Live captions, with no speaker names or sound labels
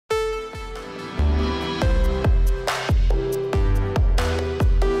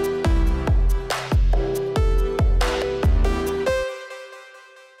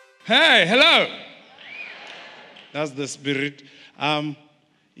Hey, hello. That's the spirit.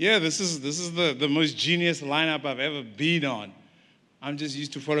 Yeah, this is the most genius lineup I've ever been on. I'm just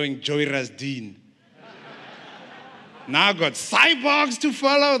used to following Joey Rasdeen. Now I've got cyborgs to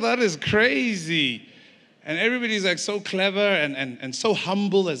follow. That is crazy. And everybody's like so clever and so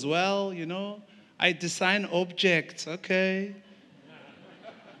humble as well, you know. I design objects, okay.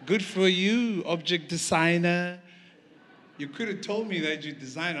 Good for you, object designer. You could have told me that you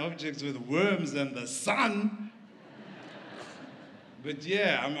design objects with worms and the sun. But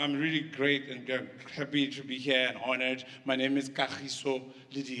yeah, I'm really great and happy to be here and honored. My name is Kagiso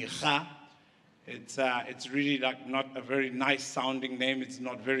Lediga. It's really like not a very nice sounding name. It's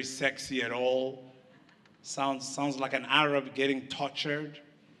not very sexy at all. Sounds like an Arab getting tortured.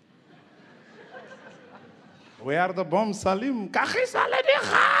 Where are the bombs, Salim? Kagiso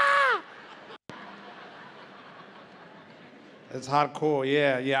Lediga! It's hardcore,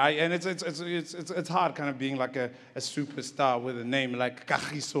 yeah. And it's hard kind of being like a superstar with a name like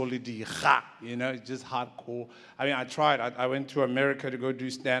Kagiso Lediga, you know, it's just hardcore. I mean, I tried. I went to America to go do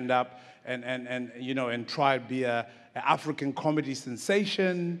stand-up and you know, and try to be an African comedy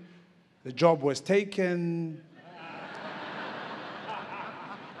sensation. The job was taken.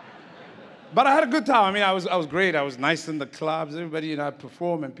 But I had a good time. I mean, I was great. I was nice in the clubs. Everybody, you know, I'd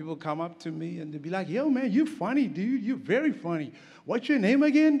perform, and people come up to me, and they'd be like, yo, man, you funny, dude. You're very funny. What's your name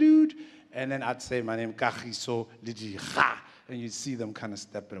again, dude? And then I'd say my name, Kagiso Lediga. And you'd see them kind of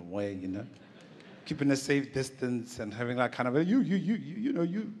stepping away, you know, keeping a safe distance and having like kind of, you know,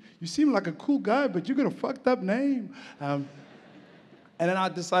 you seem like a cool guy, but you got a fucked up name. And then I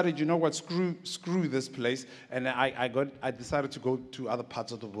decided, you know what, screw this place. And I decided to go to other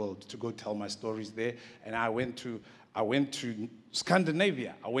parts of the world to go tell my stories there. And I went to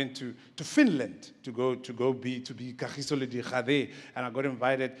Scandinavia. I went to Finland to be Kagiso Lediga there. And I got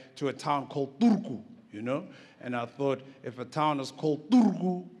invited to a town called Turku, you know. And I thought, if a town is called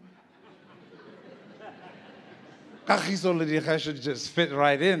Turku, Kagiso Lediga should just fit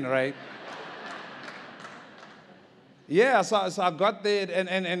right in, right? Yeah, so I got there,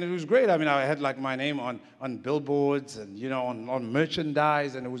 and it was great. I mean, I had like my name on billboards and, you know, on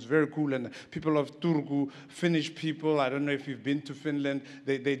merchandise, and it was very cool. And people of Turku, Finnish people, I don't know if you've been to Finland,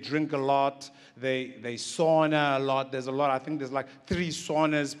 they drink a lot, they sauna a lot. There's a lot, I think there's like 3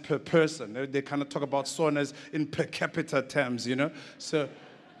 saunas per person. They kind of talk about saunas in per capita terms, you know.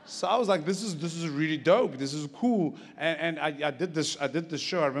 So I was like, this is really dope. This is cool. And I did the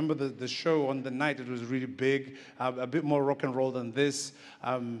show. I remember the show on the night. It was really big, a bit more rock and roll than this.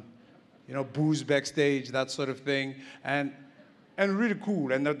 You know, booze backstage, that sort of thing. And really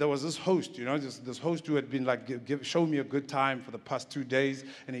cool. And there was this host, you know, this host who had been like, show me a good time for the past 2 days.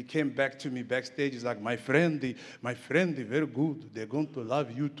 And he came back to me backstage. He's like, my friend, very good. They're going to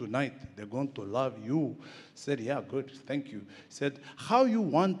love you tonight. They're going to love you. I said, yeah, good, thank you. He said, how you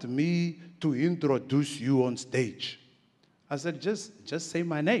want me to introduce you on stage? I said, just say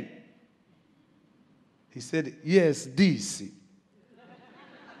my name. He said, yes, this.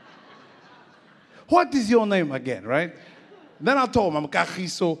 What is your name again, right? Then I told him, I'm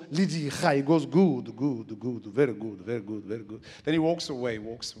Kagiso Lediga. He goes, good, very good. Then he walks away.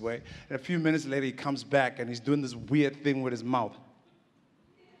 And a few minutes later, he comes back, and he's doing this weird thing with his mouth.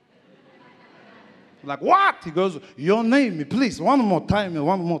 I'm like, what? He goes, your name, please, one more time.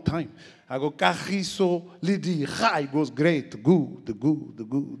 I go, Kagiso Lediga. He goes, great,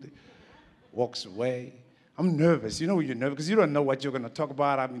 good. Walks away. I'm nervous. You know when you're nervous, because you don't know what you're going to talk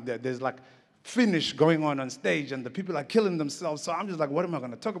about. I mean, there's like Finnish going on stage, and the people are killing themselves. So I'm just like, what am I going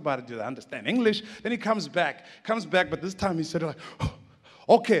to talk about? Do I understand English? Then he comes back, but this time he said, like, oh,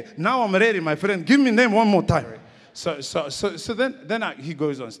 okay, now I'm ready, my friend. Give me name one more time. So then he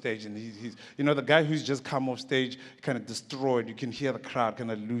goes on stage, and he's, you know, the guy who's just come off stage, kind of destroyed. You can hear the crowd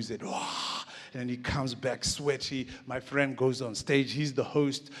kind of lose it. And he comes back sweaty. My friend goes on stage. He's the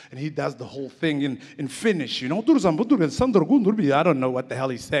host, and he does the whole thing in Finnish. You know, I don't know what the hell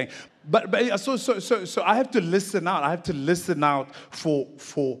he's saying. But so I have to listen out. I have to listen out for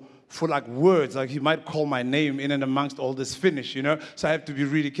like words. Like he might call my name in and amongst all this Finnish, you know. So I have to be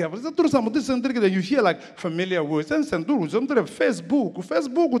really careful. You hear like familiar words. Facebook.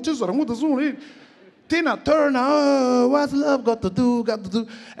 Tina Turner, what's love got to do?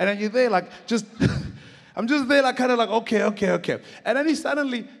 And then you're there like just I'm just there like kind of like, okay, okay, okay. And then he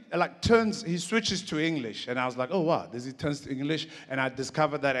suddenly like he switches to English. And I was like, oh wow, he turns to English. And I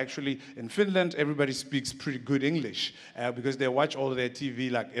discovered that actually in Finland, everybody speaks pretty good English because they watch all of their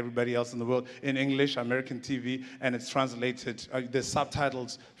TV like everybody else in the world in English, American TV, and it's translated, there's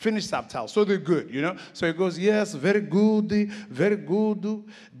subtitles, Finnish subtitles, so they're good, you know? So it goes, yes, very good, very good.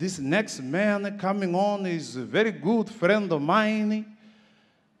 This next man coming on is a very good friend of mine.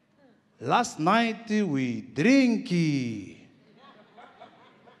 Last night we drinky.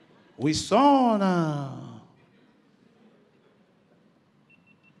 We sauna.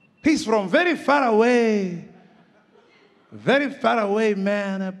 He's from very far away,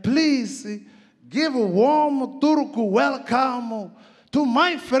 man. Please give a warm Turku welcome to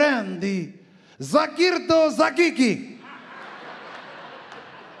my friend, Zakirto Zakiki.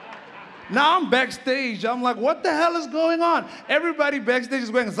 Now I'm backstage. I'm like, what the hell is going on? Everybody backstage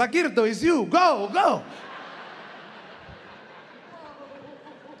is going, Zakirto, it's you. Go, go.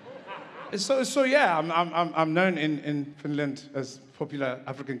 So yeah, I'm known in Finland as popular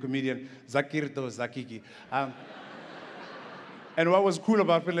African comedian Zakirto Zakiki. And what was cool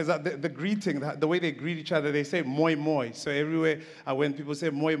about Finland is that the greeting, the way they greet each other, they say moi moi. So everywhere I went, people say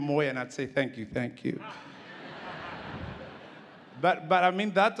moi moi, and I'd say thank you, thank you. But I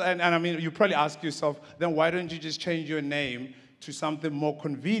mean that, and I mean, you probably ask yourself, then why don't you just change your name to something more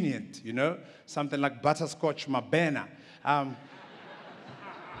convenient, you know? Something like Butterscotch Mabena.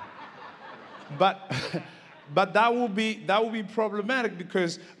 But that would be problematic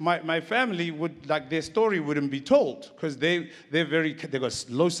because my family would, like, their story wouldn't be told because they got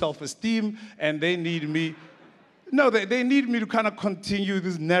low self-esteem and they need me. No, they need me to kind of continue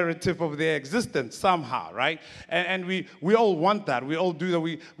this narrative of their existence somehow, right? And we all want that. We all do that.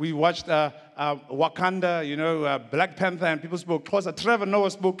 We watched Wakanda, you know, Black Panther, and people spoke Xhosa. Trevor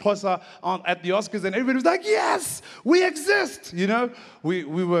Noah spoke Xhosa at the Oscars, and everybody was like, yes, we exist, you know?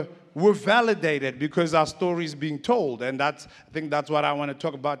 We're validated because our story is being told, and I think that's what I want to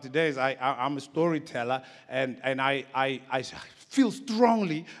talk about today. Is I'm a storyteller, and I feel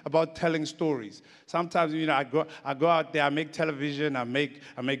strongly about telling stories. Sometimes, you know, I go out there, I make television, I make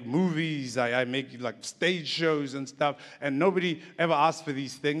movies, I make like stage shows and stuff, and nobody ever asks for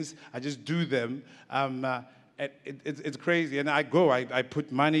these things. I just do them. It's crazy, and I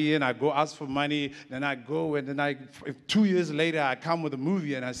put money in, I go ask for money, then I go, and then 2 years later, I come with a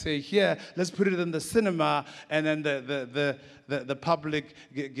movie, and I say, here, let's put it in the cinema, and then the public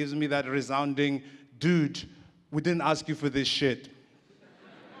gives me that resounding, dude, we didn't ask you for this shit.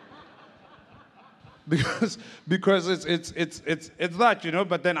 Because it's that, you know,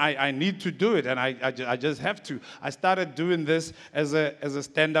 but then I need to do it, and I just have to. I started doing this as a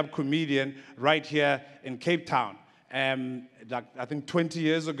stand-up comedian right here in Cape Town, like I think 20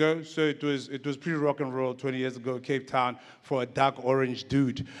 years ago. So it was pretty rock and roll 20 years ago, Cape Town, for a dark orange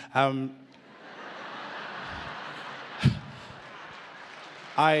dude.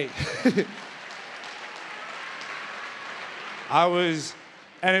 I was.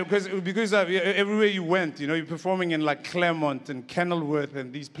 And because everywhere you went, you know, you're performing in like Claremont and Kenilworth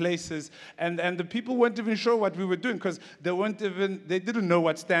and these places, and the people weren't even sure what we were doing because they didn't know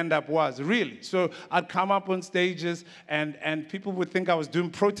what stand-up was, really. So I'd come up on stages and people would think I was doing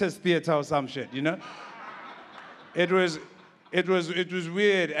protest theater or some shit, you know? It was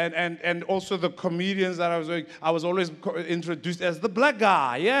weird, and also the comedians that I was always introduced as the black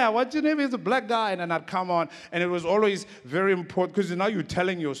guy. Yeah, what's your name? Is the black guy, and then I'd come on, and it was always very important because now you're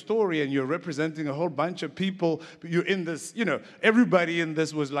telling your story and you're representing a whole bunch of people. You're in this, you know, everybody in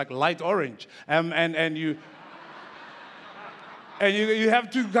this was like light orange, and you. And you have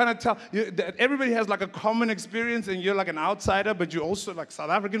to kind of tell, that everybody has like a common experience and you're like an outsider, but you're also like South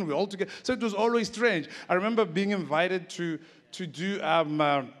African, we're all together. So it was always strange. I remember being invited to do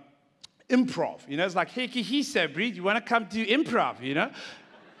improv. You know, it's like, hey, Kagiso, Breed, you want to come do improv, you know?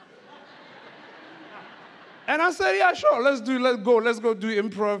 And I said, yeah, sure, let's go do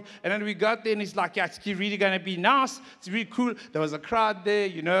improv. And then we got there, and he's like, yeah, it's really going to be nice. It's really cool. There was a crowd there,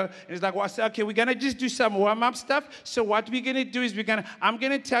 you know. And he's like, well, I said, okay, we're going to just do some warm-up stuff. So what we're going to do is I'm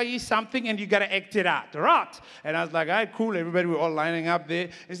going to tell you something, and you got to act it out, all right? And I was like, all right, cool. Everybody, we're all lining up there.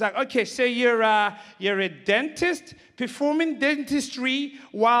 He's like, okay, so you're a dentist performing dentistry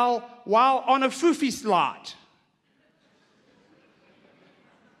while on a foofy slide.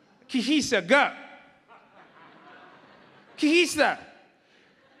 Kagiso, go. Kagiso.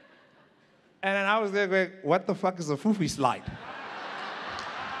 And then I was there going, what the fuck is a foofy slide?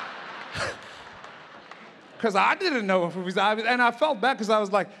 Because I didn't know what foofy slide was. And I felt bad because I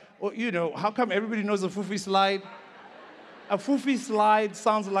was like, well, you know, how come everybody knows a foofy slide? A foofy slide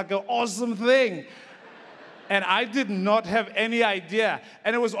sounds like an awesome thing. And I did not have any idea.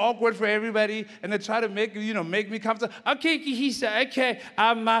 And it was awkward for everybody. And they tried to make me comfortable. Okay, Kagiso, okay.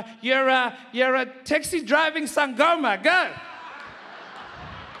 You're a taxi driving Sangoma. Go.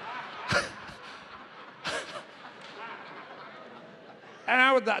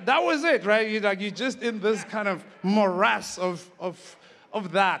 And that was it, right? You're just in this kind of morass of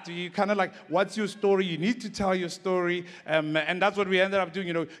that. You kind of like, what's your story? You need to tell your story. And that's what we ended up doing.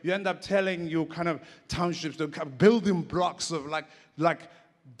 You end up telling your kind of townships, the kind of building blocks of like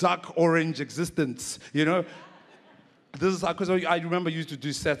dark orange existence, This is because I remember you used to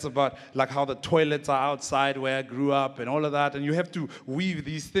do sets about like how the toilets are outside where I grew up and all of that, and you have to weave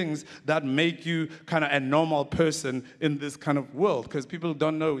these things that make you kind of a normal person in this kind of world, because people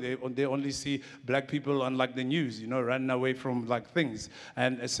don't know, they only see black people on like the news, running away from like things,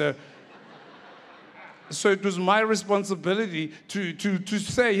 and so it was my responsibility to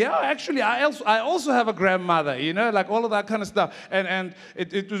say, yeah, actually, I also have a grandmother, like all of that kind of stuff, and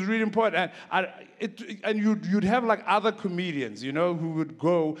it was really important, and you'd have like other comedians, who would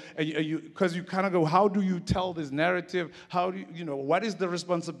go, because you kind of go, how do you tell this narrative? How do you, what is the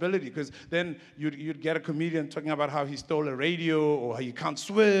responsibility? Because then you'd get a comedian talking about how he stole a radio or how he can't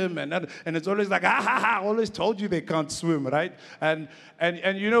swim, and it's always like, I always told you they can't swim, right? And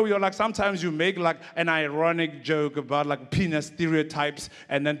you're like, sometimes you make like an ironic joke about like penis stereotypes,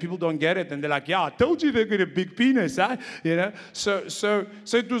 and then people don't get it, and they're like, yeah, I told you they got a big penis, huh? So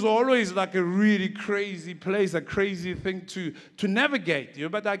it was always like a really crazy place, a crazy thing to navigate,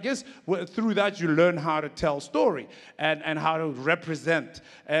 but I guess through that you learn how to tell story and how to represent,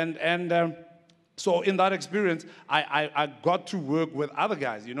 and so in that experience, I got to work with other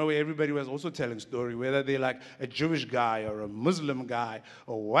guys. Everybody was also telling story, whether they're like a Jewish guy or a Muslim guy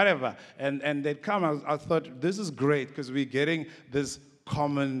or whatever. And they'd come, I thought, this is great because we're getting this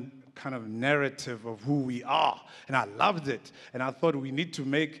common kind of narrative of who we are. And I loved it. And I thought we need to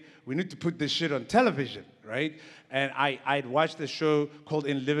put this shit on television, right? And I'd watched a show called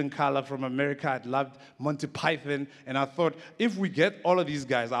In Living Color from America. I'd loved Monty Python. And I thought, if we get all of these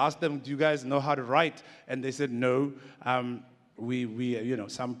guys, I asked them, do you guys know how to write? And they said, no. We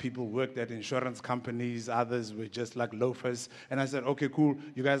some people worked at insurance companies, others were just like loafers. And I said, okay, cool,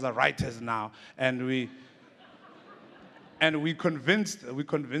 you guys are writers now. And we convinced the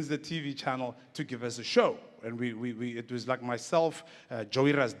TV channel to give us a show. And it was like myself,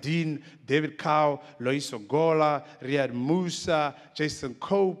 Joey Rasdeen, David Cow, Lois Ogola, Riyad Musa, Jason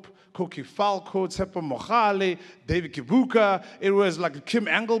Cope, Koki Falco, Tsepo Mohale, David Kibuka. It was like Kim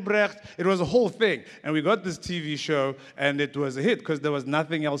Engelbrecht. It was a whole thing. And we got this TV show, and it was a hit because there was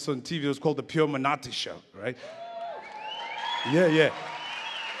nothing else on TV. It was called The Pure Monati Show, right? Yeah.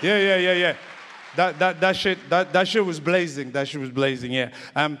 That shit was blazing. Yeah.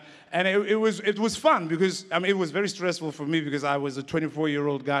 And it was fun because it was very stressful for me because I was a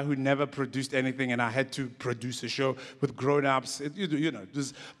 24-year-old guy who never produced anything, and I had to produce a show with grown-ups.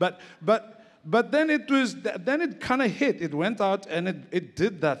 But then it kind of hit. It went out and it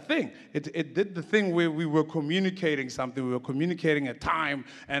did that thing. It did the thing where we were communicating something. We were communicating a time,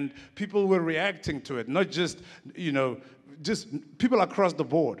 and people were reacting to it. Not just just people across the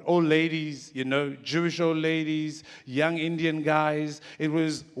board, old ladies, Jewish old ladies, young Indian guys. It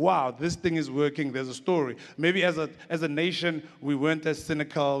was, wow, this thing is working. There's a story. Maybe as a nation, we weren't as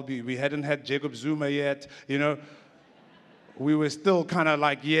cynical. We hadn't had Jacob Zuma yet, We were still kind of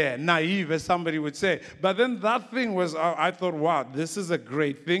like, naive, as somebody would say. But then that thing was, I thought, wow, this is a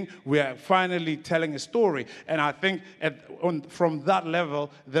great thing. We are finally telling a story. And I think from that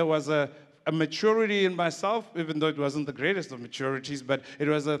level, there was a maturity in myself, even though it wasn't the greatest of maturities, but it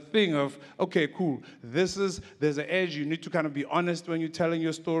was a thing of, okay, cool, there's an edge. You need to kind of be honest when you're telling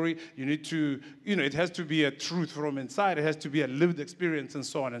your story. You need to, it has to be a truth from inside. It has to be a lived experience and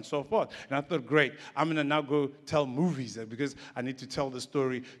so on and so forth. And I thought, great, I'm going to now go tell movies because I need to tell the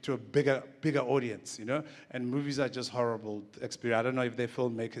story to a bigger audience, And movies are just horrible experience. I don't know if there are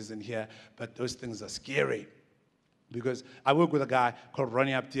filmmakers in here, but those things are scary. Because I work with a guy called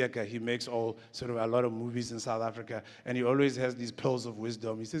Ronnie Aptieka. He makes a lot of movies in South Africa, and he always has these pearls of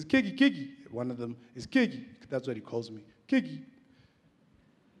wisdom. He says, Kegi. One of them is Kegi. That's what he calls me. Kegi.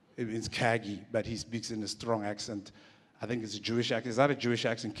 It means Kagi, but he speaks in a strong accent. I think it's a Jewish accent. Is that a Jewish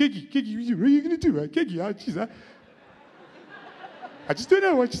accent? Kegi, what are you going to do? Kegi, I just don't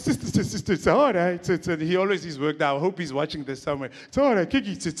know what your sister says. It's all right. He always is worked out. I hope he's watching this somewhere. It's all right,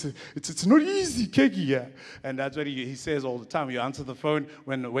 Kegi. It's not easy, Kegi. Yeah. And that's what he says all the time. You answer the phone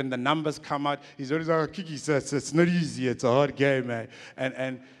when the numbers come out. He's always like, Kegi says it's not easy. It's a hard game, man.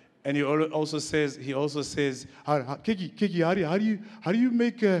 And he also says, Kegi, how do you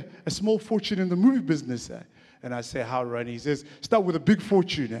make a small fortune in the movie business? And I say, how, Ronnie? He says, start with a big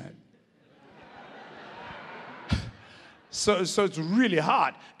fortune. So it's really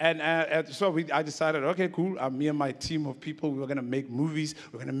hard. And so I decided, okay, cool. Me and my team of people, we were going to make movies.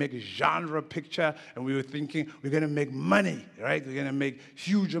 We're going to make a genre picture. And we were thinking, we're going to make money, right? We're going to make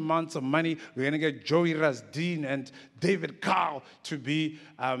huge amounts of money. We're going to get Joey Rasdeen and David Carl to be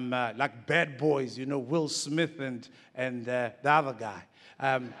like bad boys, you know, Will Smith and the other guy.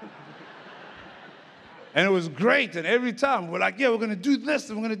 And it was great, and every time we're like, yeah, we're going to do this,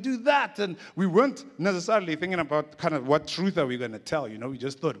 and we're going to do that, and we weren't necessarily thinking about kind of what truth are we going to tell, you know, we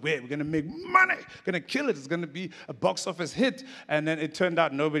just thought, wait, we're going to make money, we're going to kill it, it's going to be a box office hit, and then it turned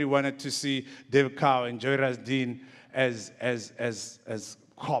out nobody wanted to see David Carl and Joey Rasdeen as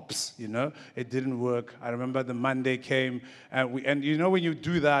cops, you know, it didn't work. I remember the Monday came, and you know when you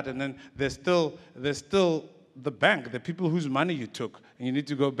do that, and then there's still the bank, the people whose money you took, and you need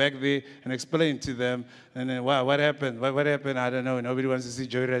to go back there and explain to them, and then, wow, what happened? What happened? I don't know. Nobody wants to see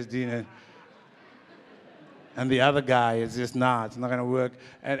Joey Rasdeen. And the other guy is just, nah, it's not going to work.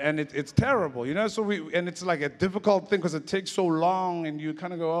 And it's terrible, you know? So and it's like a difficult thing because it takes so long, and you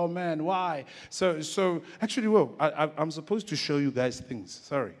kind of go, oh, man, why? So actually, well, I'm supposed to show you guys things.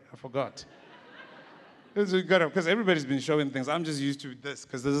 Sorry, I forgot. Because everybody's been showing things. I'm just used to this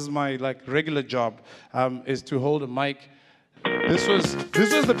because this is my like regular job, is to hold a mic. This was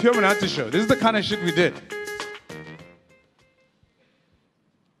the Pure Manati show. This is the kind of shit we did.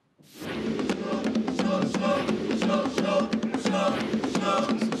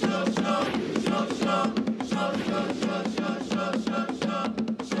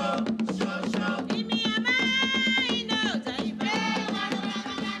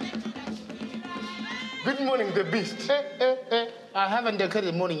 Good morning, the beast. I haven't declared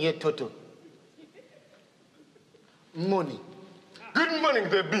the morning yet, Toto. Morning. Good morning,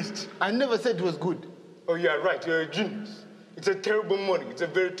 the beast. I never said it was good. Oh, yeah, right. You're a genius. It's a terrible morning. It's a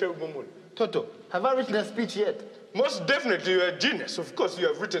very terrible morning. Toto, have I written a speech yet? Most definitely, you're a genius. Of course, you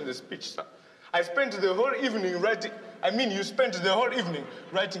have written the speech, sir. I spent the whole evening writing. You spent the whole evening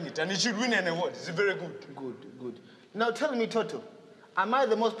writing it, and it should win an award. It's very good. Good. Now tell me, Toto, am I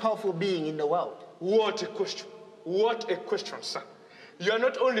the most powerful being in the world? What a question. What a question, sir. You are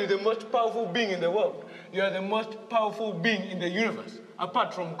not only the most powerful being in the world, you are the most powerful being in the universe,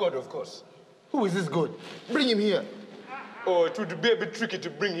 apart from God, of course. Who is this God? Bring him here. Oh, it would be a bit tricky to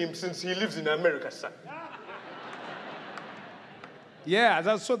bring him since he lives in America, sir.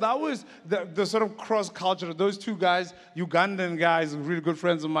 Yeah, so that was the sort of cross-culture. Those two guys, Ugandan guys, really good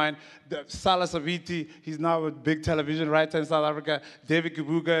friends of mine. Salah Saviti, he's now a big television writer in South Africa. David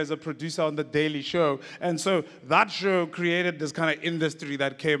Kibuga is a producer on The Daily Show. And so that show created this kind of industry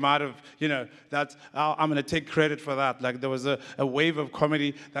that came out of, you know, I'm going to take credit for that. Like there was a wave of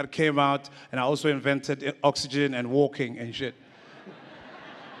comedy that came out, and I also invented oxygen and walking and shit.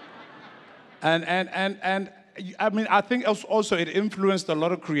 And I mean, I think also it influenced a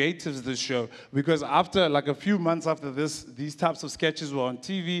lot of creatives, this show, because after, like a few months after these types of sketches were on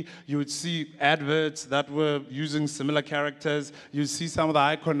TV, you would see adverts that were using similar characters. You'd see some of the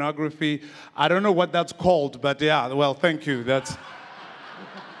iconography. I don't know what that's called, but yeah, well, thank you. That's...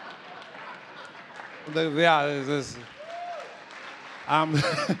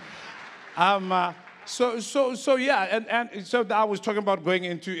 So yeah, and so I was talking about going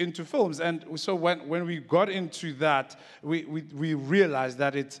into films, and so when we got into that, we realized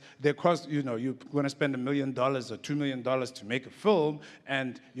that they cost, you know, you're going to spend $1 million or $2 million to make a film,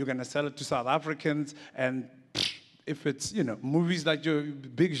 and you're going to sell it to South Africans, and if it's, you know, movies like your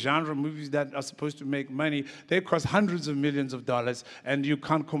big genre movies that are supposed to make money, they cost hundreds of millions of dollars, and you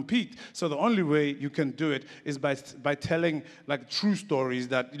can't compete. So the only way you can do it is by telling like true stories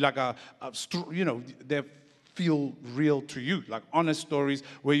that, like you know, they feel real to you, like honest stories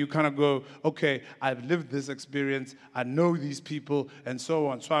where you kind of go, okay, I've lived this experience, I know these people, and so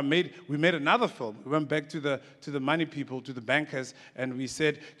on. So we made another film. We went back to the money people, to the bankers, and we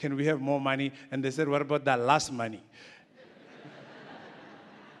said, can we have more money? And they said, what about that last money?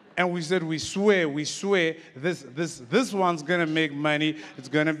 And we said, we swear, this one's gonna make money. It's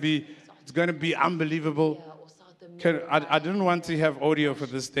gonna be unbelievable. I didn't want to have audio for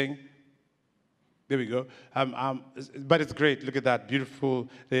this thing. There we go. But it's great. Look at that. Beautiful.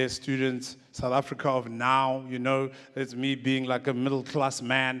 There's students, South Africa of now, you know. It's me being like a middle-class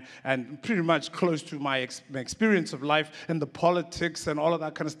man and pretty much close to my experience of life and the politics and all of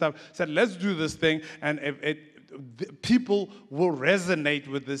that kind of stuff. Said, let's do this thing. And people will resonate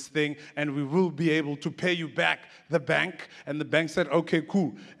with this thing, and we will be able to pay you back the bank. And the bank said, okay,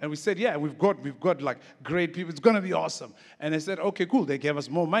 cool. And we said, yeah, we've got like great people. It's going to be awesome. And they said, okay, cool. They gave us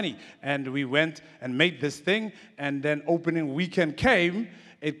more money. And we went and made this thing. And then opening weekend came.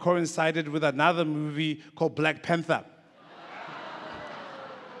 It coincided with another movie called Black Panther.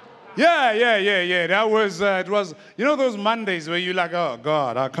 Yeah. That was, it was, you know those Mondays where you're like, oh,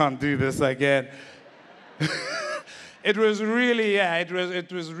 God, I can't do this again. It was really,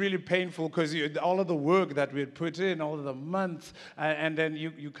 it was really painful because all of the work that we had put in, all of the months, and then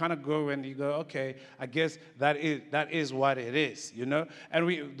you kind of go and you go, okay, I guess that is what it is, you know.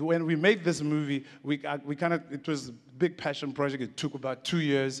 And when we made this movie, it was a big passion project. It took about 2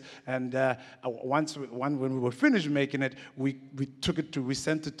 years, and when we were finished making it, we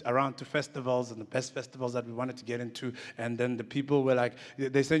sent it around to festivals, and the best festivals that we wanted to get into, and then the people were like,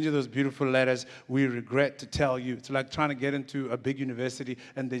 they send you those beautiful letters. We regret to tell you. It's like trying to get into a big university,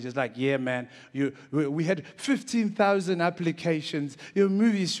 and they're just like, yeah, man, we had 15,000 applications. Your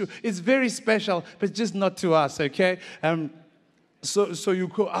movie is it's very special, but just not to us, okay? So you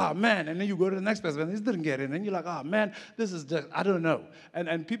go, man, and then you go to the next person, and this didn't get in, and you're like, man, this is just, I don't know.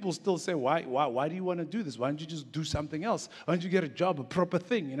 And people still say, why do you want to do this? Why don't you just do something else? Why don't you get a job, a proper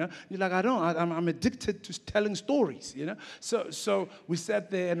thing, you know? You're like, I'm addicted to telling stories, you know? So we sat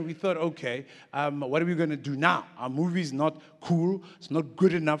there and we thought, okay, what are we going to do now? Our movie's not cool, it's not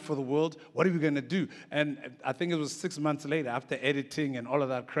good enough for the world. What are we going to do? And I think it was 6 months later, after editing and all of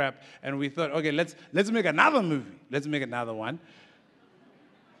that crap, and we thought, okay, let's make another movie. Let's make another one.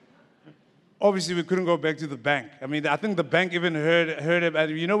 Obviously, we couldn't go back to the bank. I mean, I think the bank even heard about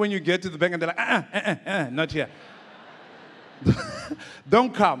it. You know when you get to the bank and they're like, not here.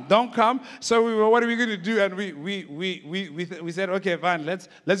 Don't come. So we were, what are we going to do? And we said, okay, fine,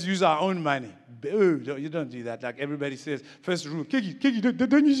 let's use our own money. You don't do that. Like everybody says, first rule, Kiki,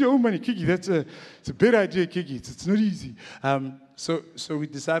 don't use your own money. Kiki, it's a bad idea, Kiki. It's not easy. So we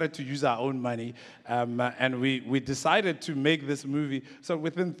decided to use our own money, and we decided to make this movie. So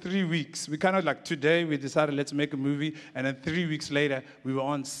within 3 weeks, we kind of like today, we decided let's make a movie, and then 3 weeks later, we were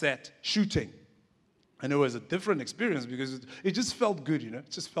on set shooting. And it was a different experience because it just felt good, you know. It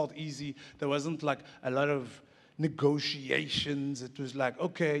just felt easy. There wasn't like a lot of negotiations. It was like,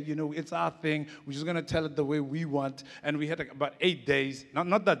 okay, you know, it's our thing. We're just going to tell it the way we want. And we had like about 8 days.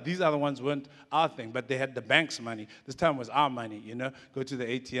 Not that these other ones weren't our thing, but they had the bank's money. This time was our money, you know. Go to the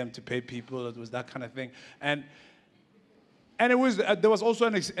ATM to pay people. It was that kind of thing. And it was there was also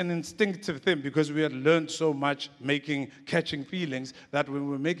an instinctive thing because we had learned so much catching feelings that when we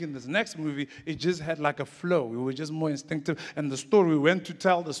were making this next movie, it just had like a flow. We were just more instinctive. And the story, we went to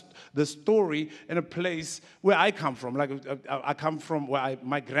tell the story in a place where I come from. Like I come from where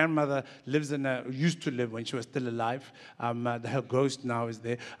my grandmother used to live when she was still alive. Her ghost now is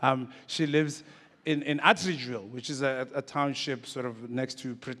there. She lives in Atteridgeville, which is a township sort of next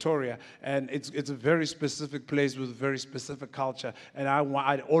to Pretoria, and it's a very specific place with very specific culture, and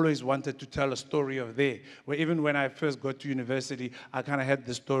I'd always wanted to tell a story of there, where even when I first got to university, I kind of had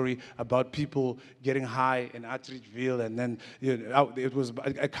the story about people getting high in Atteridgeville, and then it was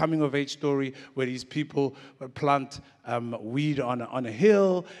a coming-of-age story where these people plant weed on a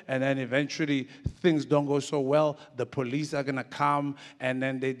hill, and then eventually things don't go so well. The police are going to come, and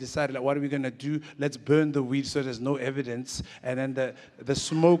then they decided, like, what are we going to do? Let's burn the weed so there's no evidence. And then the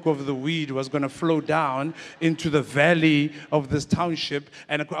smoke of the weed was going to flow down into the valley of this township.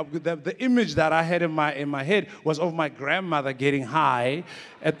 And the image that I had in my head was of my grandmother getting high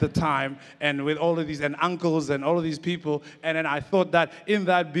at the time, and with all of these, and uncles and all of these people. And then I thought that in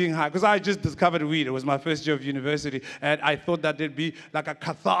that being high, because I just discovered weed, it was my first year of university, and I thought that there'd be like a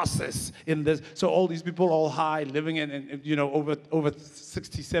catharsis in this. So all these people all high, living in over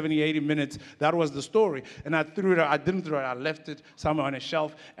 60, 70, 80 minutes, that was the story. And I threw it out, I didn't throw it, I left it somewhere on a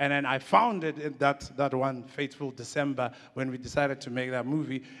shelf, and then I found it in that one fateful December when we decided to make that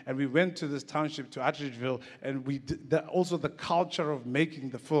movie. And we went to this township, to Atteridgeville, and we did also the culture of making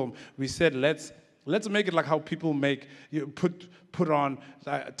the film. We said, let's make it like how people put on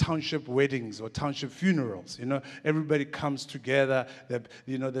township weddings or township funerals. You know, everybody comes together.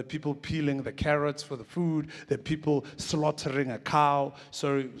 The people peeling the carrots for the food. The people slaughtering a cow.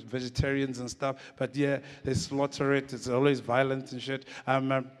 Sorry, vegetarians and stuff. But yeah, they slaughter it. It's always violent and shit.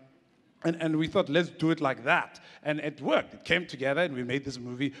 And we thought, let's do it like that. And it worked. It came together, and we made this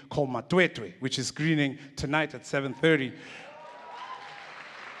movie called Matwetwe, which is screening tonight at 7:30.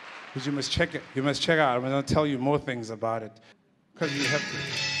 But you must check it. You must check out. I'm going to tell you more things about it. Because you have to.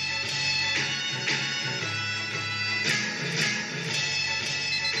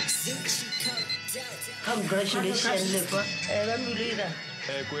 Congratulations, Lepa.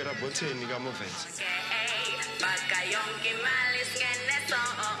 Kwera boteni kaMovets.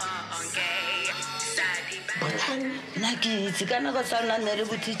 Naki itsikana ka sana nere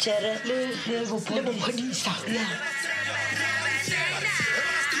butitjhere le bophodisa.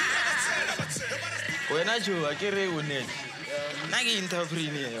 Wena jo akere unene. Naki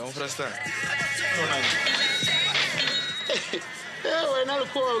interprete on frastan. Wena le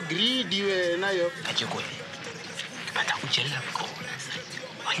ko greedy wena yo. Kajeko. Bata go jella ko.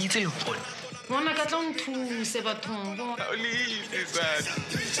 Wa itse le go. Mona ka tlong thuse bathong bo.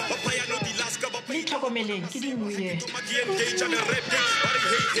 Le tlhokomeleng ke dingwe.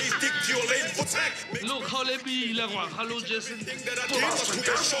 Look how they be like one. Hello, Jason.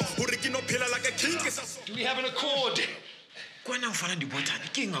 Do we have an accord? Kwana ufana di botani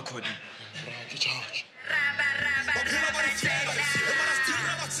ke eng accord? Ke charge.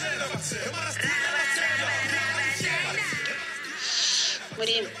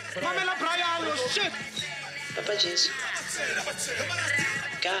 Murim. Pamela Brian, oh shit! Papa Jesus.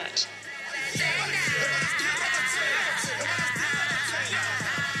 God.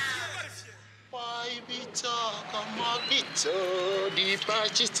 Why be talk amabito di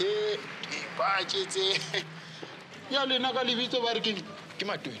pachite. Ya le naka libito ba re ke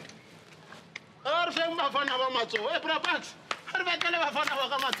matweni. Ar fe mafana ba matso. Prapax. Ar ba tele ba fana ba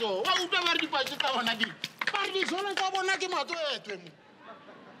ka matso. Wa utlwa ba re di pachita bona di. Ba di sona ka bona ke matso etwe.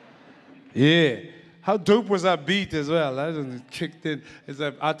 Yeah. How dope was that beat as well? That was kicked in. It's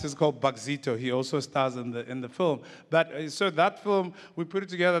an artist called Buckzito. He also stars in the film. But so that film, we put it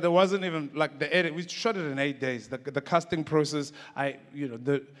together. There wasn't even like the edit. We shot it in 8 days. The casting process,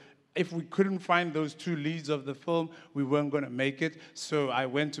 if we couldn't find those two leads of the film, we weren't going to make it. So I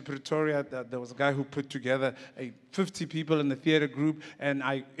went to Pretoria. There was a guy who put together 50 people in the theater group, and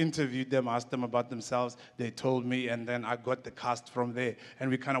I interviewed them, asked them about themselves. They told me, and then I got the cast from there, and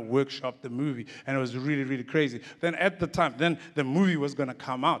we kind of workshopped the movie, and it was really, really crazy. Then at the time, then the movie was going to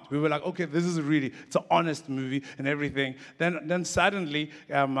come out. We were like, okay, this is it's an honest movie and everything. Then suddenly,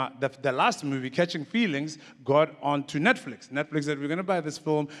 the last movie, Catching Feelings, got onto Netflix. Netflix said, we're going to buy this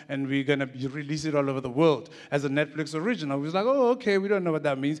film, and we're going to release it all over the world as a Netflix original. We was like, oh, okay, we don't know what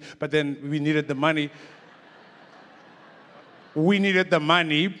that means, but then we needed the money. We needed the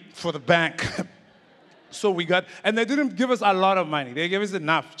money for the bank. So we got, and they didn't give us a lot of money. They gave us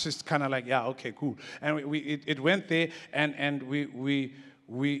enough, just kind of like, yeah, okay, cool. And it went there, and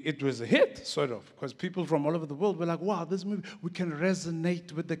it was a hit, sort of, because people from all over the world were like, wow, this movie, we can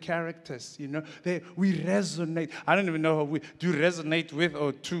resonate with the characters, you know? We resonate. I don't even know how we do resonate with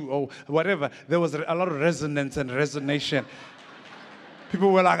or to or whatever. There was a lot of resonance and resonation.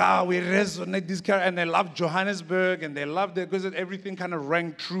 People were like, we resonate this character, and they loved Johannesburg, and they loved it because everything kind of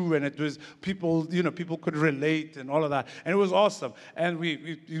rang true, and it was people could relate and all of that, and it was awesome. And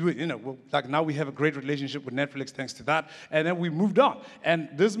we like now we have a great relationship with Netflix thanks to that, and then we moved on. And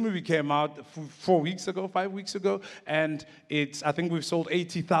this movie came out 5 weeks ago, and I think we've sold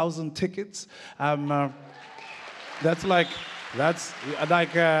 80,000 tickets. That's like,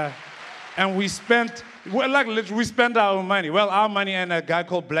 and we spent. Well, like literally, we spent our own money. Well, our money and a guy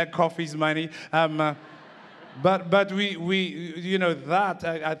called Black Coffee's money. But we that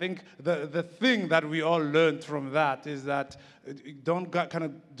I think the thing that we all learned from that is that don't kind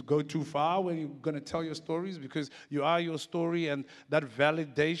of go too far when you're going to tell your stories, because you are your story, and that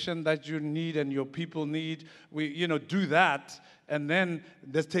validation that you need and your people need, we do that. And then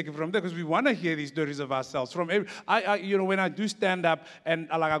let's take it from there, because we want to hear these stories of ourselves. From when I do stand up and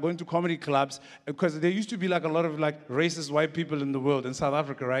I go into comedy clubs, because there used to be like a lot of like racist white people in the world in South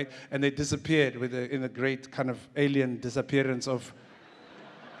Africa, right? And they disappeared in a great kind of alien disappearance of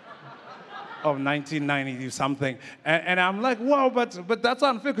 1990 something, and I'm like, wow, but that's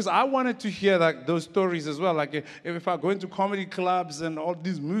unfair, because I wanted to hear like those stories as well. Like if I go into comedy clubs and all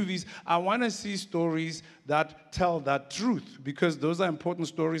these movies, I want to see stories that tell that truth, because those are important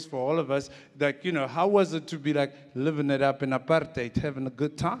stories for all of us. Like, how was it to be like living it up in apartheid, having a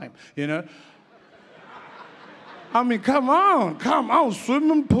good time, I mean, come on,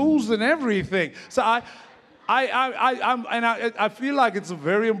 swimming pools and everything. So I feel like it's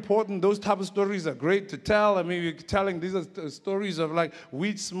very important. Those type of stories are great to tell. I mean, these are stories of like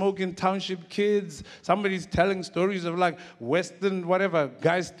weed smoking township kids. Somebody's telling stories of like Western, whatever,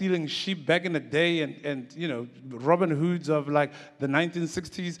 guys stealing sheep back in the day, and Robin Hoods of like the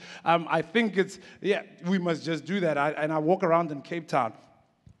 1960s. I think we must just do that. I walk around in Cape Town.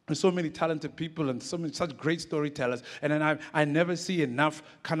 There's so many talented people and such great storytellers. And then I never see enough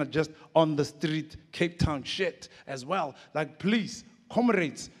kind of just on the street Cape Town shit as well. Like, please,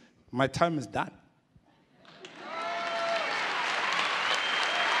 comrades, my time is done.